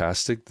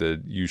fantastic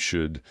that you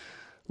should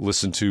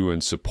listen to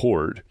and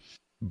support.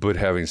 But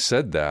having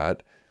said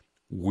that,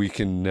 we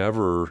can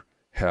never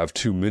have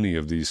too many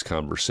of these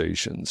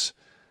conversations.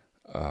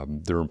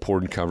 They're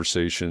important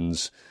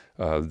conversations.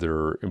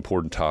 They're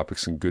important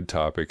topics and good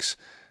topics.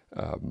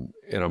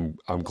 And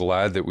I'm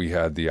glad that we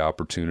had the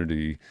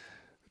opportunity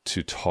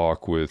to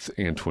talk with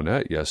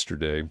Antoinette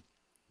yesterday,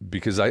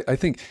 because I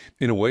think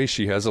in a way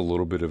she has a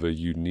little bit of a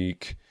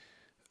unique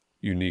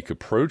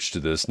approach to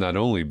this, not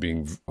only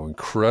being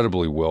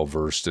incredibly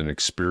well-versed and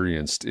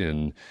experienced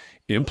in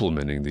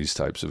implementing these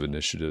types of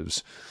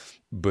initiatives,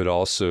 but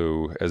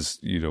also, as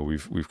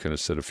we've kind of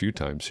said a few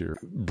times here,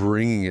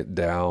 bringing it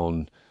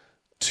down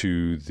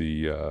to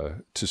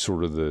to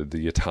sort of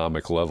the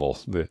atomic level,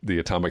 the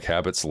atomic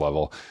habits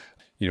level.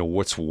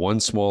 What's one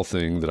small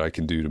thing that I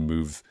can do to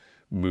move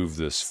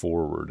this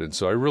forward? And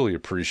so I really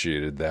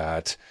appreciated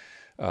that.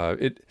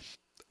 It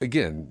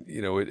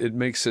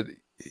makes it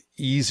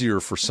easier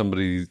for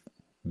somebody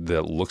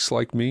that looks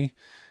like me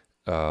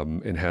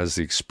and has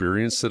the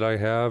experience that I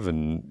have,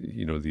 and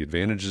the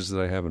advantages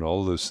that I have, and all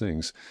of those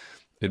things.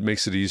 It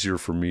makes it easier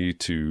for me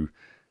to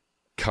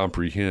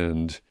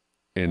comprehend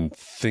and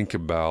think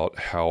about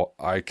how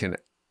I can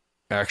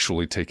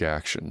actually take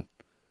action,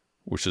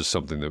 which is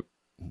something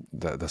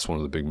that's one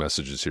of the big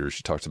messages here.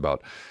 She talked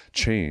about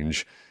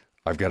change.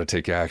 I've got to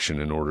take action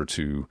in order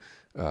to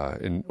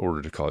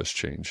cause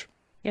change.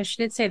 Yeah, she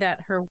did say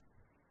that her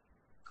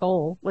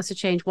goal was to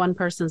change one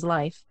person's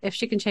life. If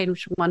she can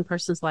change one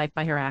person's life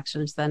by her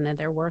actions, then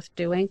they're worth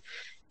doing.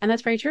 And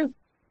that's very true.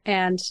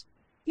 And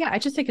yeah, I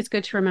just think it's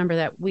good to remember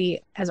that we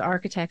as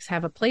architects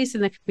have a place in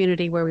the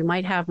community where we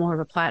might have more of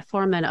a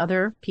platform than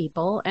other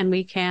people, and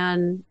we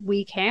can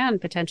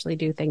potentially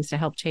do things to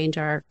help change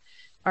our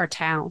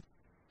town.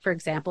 For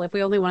example, if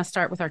we only want to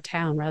start with our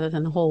town rather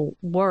than the whole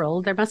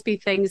world, there must be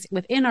things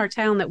within our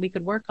town that we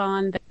could work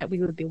on, that we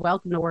would be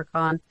welcome to work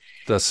on.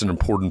 That's an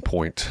important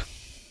point.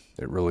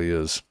 It really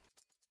is.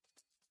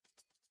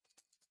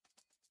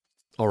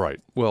 All right.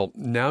 Well,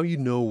 now you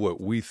know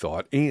what we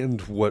thought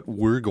and what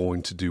we're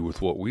going to do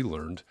with what we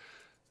learned.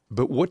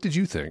 But what did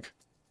you think?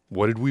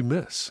 What did we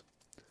miss?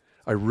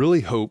 I really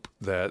hope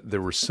that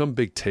there was some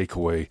big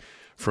takeaway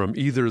from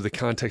either the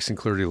Context and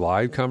Clarity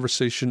Live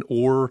conversation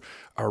or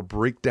our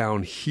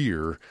breakdown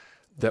here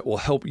that will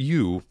help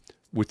you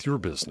with your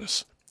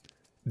business.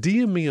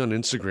 DM me on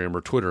Instagram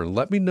or Twitter and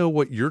let me know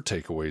what your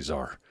takeaways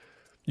are.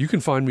 You can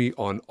find me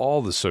on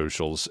all the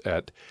socials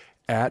at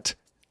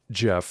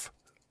Jeff_Echols.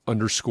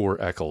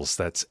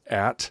 That's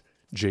at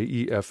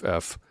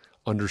JEFF_ECHOLS.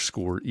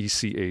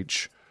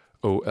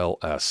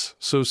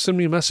 So send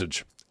me a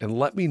message and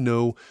let me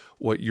know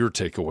what your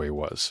takeaway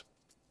was.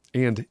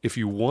 And if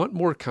you want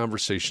more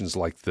conversations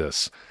like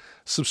this,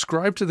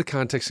 subscribe to the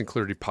Context and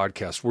Clarity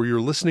podcast where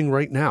you're listening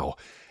right now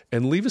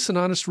and leave us an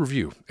honest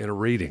review and a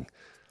rating.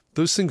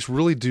 Those things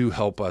really do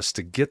help us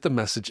to get the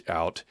message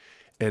out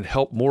and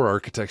help more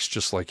architects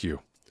just like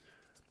you.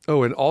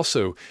 Oh, and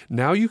also,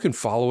 now you can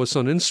follow us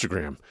on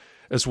Instagram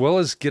as well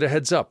as get a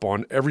heads up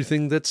on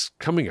everything that's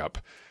coming up.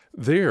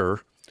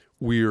 There,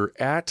 we're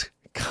at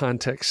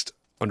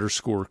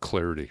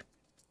context_clarity.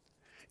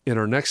 In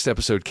our next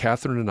episode,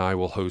 Catherine and I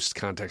will host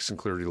Context and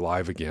Clarity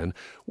Live again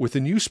with a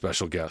new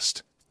special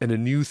guest and a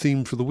new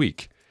theme for the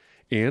week.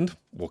 And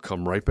we'll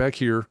come right back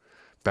here,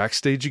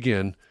 backstage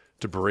again,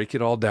 to break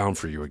it all down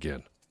for you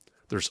again.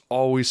 There's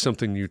always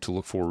something new to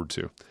look forward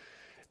to.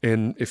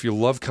 And if you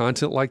love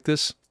content like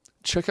this,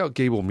 check out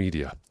Gable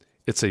Media.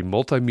 It's a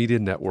multimedia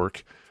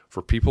network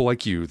for people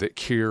like you that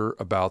care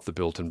about the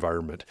built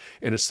environment.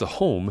 And it's the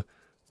home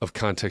of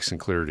Context and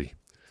Clarity.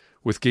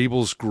 With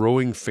Gable's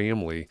growing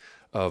family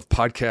of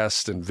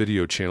podcasts and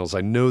video channels,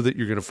 I know that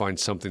you're going to find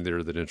something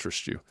there that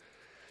interests you.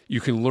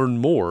 You can learn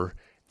more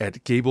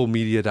at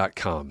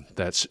gablemedia.com.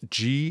 That's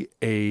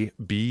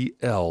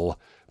GABL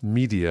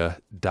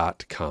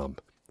media.com.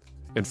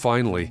 And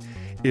finally,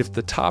 if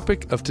the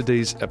topic of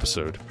today's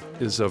episode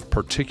is of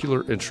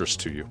particular interest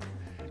to you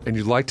and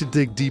you'd like to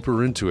dig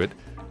deeper into it,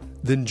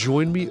 then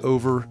join me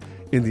over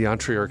in the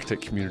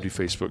EntreArchitect Community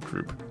Facebook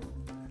group.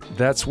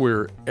 That's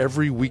where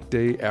every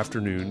weekday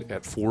afternoon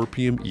at 4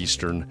 p.m.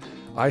 Eastern,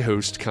 I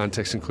host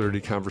Context and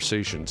Clarity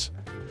Conversations.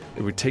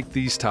 And we take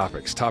these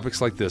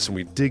topics like this, and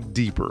we dig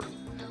deeper.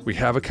 We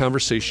have a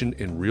conversation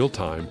in real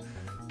time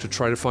to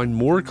try to find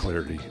more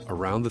clarity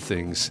around the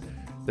things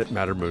that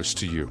matter most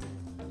to you.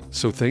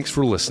 So thanks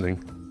for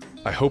listening.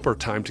 I hope our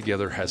time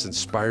together has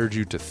inspired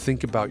you to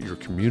think about your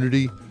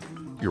community,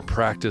 your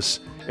practice,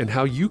 and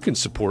how you can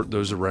support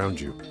those around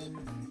you.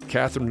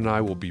 Catherine and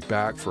I will be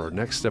back for our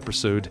next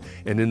episode,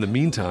 and in the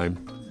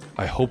meantime,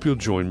 I hope you'll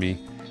join me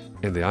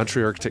in the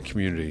EntreArchitect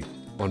community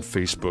on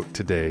Facebook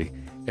today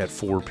at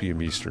 4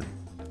 p.m. Eastern,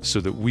 so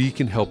that we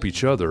can help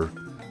each other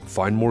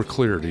find more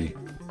clarity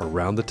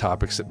around the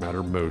topics that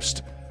matter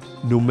most,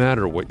 no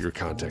matter what your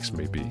context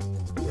may be.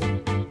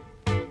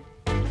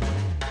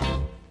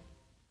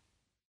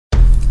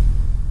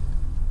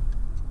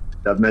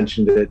 I've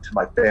mentioned it to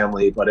my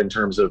family, but in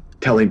terms of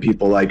telling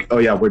people like, oh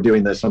yeah, we're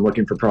doing this, I'm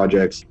looking for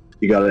projects,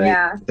 you got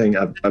anything?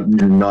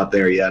 I'm not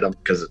there yet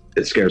because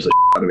it scares the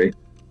shit out of me.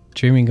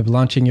 Dreaming of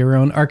launching your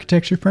own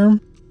architecture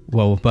firm?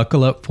 Well,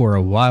 buckle up for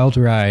a wild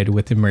ride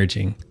with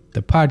Emerging,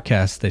 the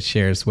podcast that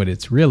shares what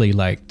it's really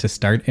like to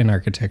start an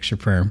architecture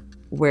firm.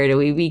 Where do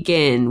we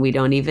begin? We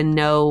don't even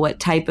know what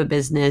type of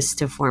business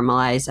to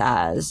formalize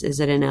as. Is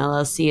it an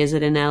LLC? Is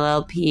it an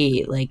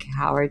LLP? Like,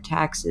 how are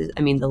taxes?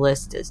 I mean, the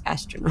list is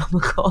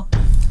astronomical.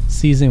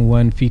 Season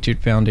 1 featured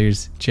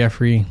founders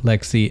Jeffrey,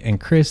 Lexi,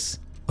 and Chris,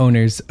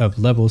 owners of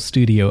Level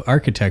Studio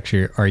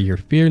Architecture, are your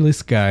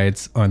fearless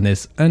guides on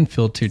this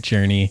unfiltered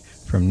journey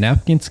from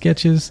napkin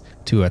sketches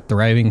to a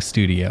thriving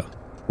studio.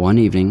 One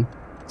evening,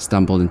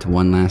 stumbled into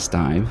one last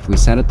dive, we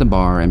sat at the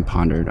bar and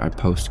pondered our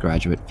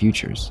postgraduate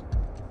futures.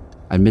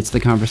 Amidst the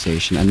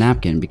conversation, a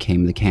napkin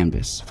became the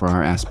canvas for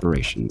our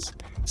aspirations,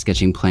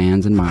 sketching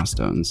plans and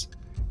milestones,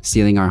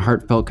 sealing our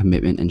heartfelt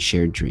commitment and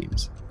shared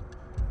dreams.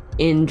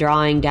 In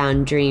drawing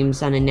down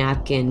dreams on a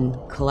napkin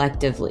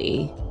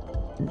collectively,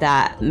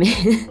 that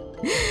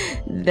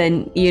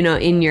then, you know,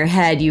 in your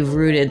head, you've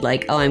rooted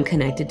like, oh, I'm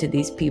connected to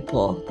these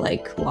people,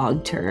 like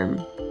long term.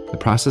 The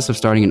process of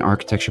starting an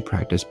architecture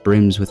practice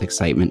brims with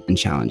excitement and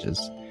challenges,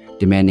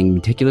 demanding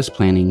meticulous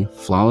planning,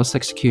 flawless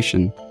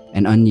execution,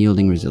 and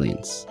unyielding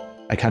resilience.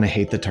 I kind of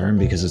hate the term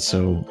because it's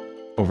so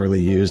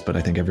overly used, but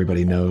I think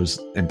everybody knows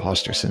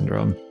imposter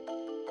syndrome.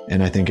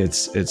 And I think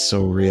it's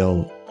so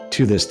real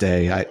to this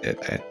day. I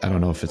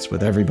don't know if it's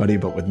with everybody,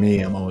 but with me,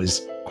 I'm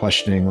always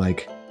questioning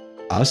like,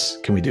 us?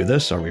 Can we do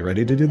this? Are we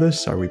ready to do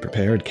this? Are we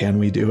prepared? Can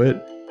we do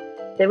it?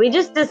 Did we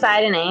just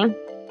decide a name?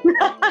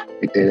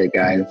 We did it,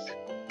 guys.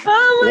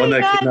 Oh my One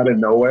that God. came out of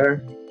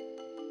nowhere.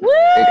 Woo!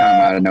 It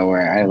came out of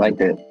nowhere. I liked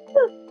it.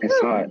 I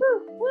saw it.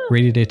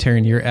 Ready to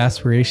turn your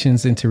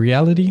aspirations into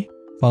reality?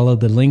 Follow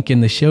the link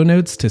in the show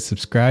notes to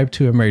subscribe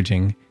to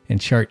Emerging and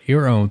chart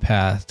your own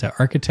path to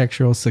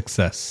architectural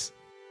success.